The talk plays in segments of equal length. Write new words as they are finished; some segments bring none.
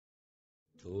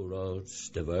Two roads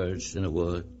diverged in a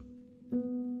wood,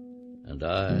 and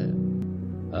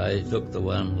I took the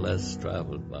one less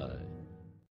traveled by.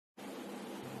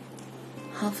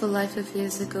 Half a life of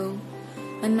years ago,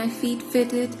 when my feet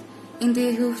fitted in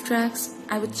their hoof tracks,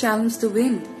 I would challenge the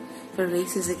wind for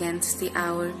races against the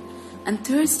hour, and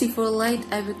thirsty for light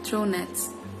I would throw nets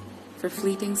for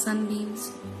fleeting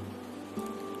sunbeams.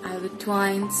 I would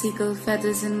twine seagull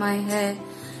feathers in my hair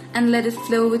and let it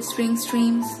flow with spring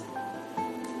streams.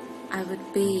 I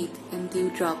would bathe in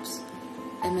dewdrops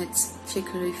amidst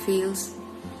chicory fields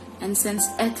and sense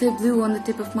ether blue on the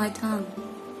tip of my tongue.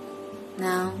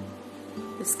 Now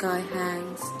the sky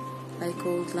hangs like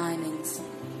gold linings,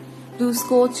 blue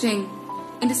scorching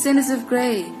into cinders of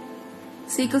grey.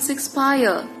 Seagulls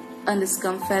expire under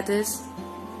scum feathers,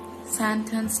 sand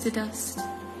turns to dust.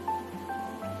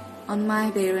 On my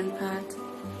barren path,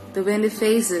 the wind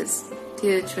effaces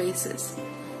tear traces,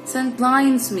 sun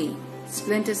blinds me,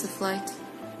 splinters of light.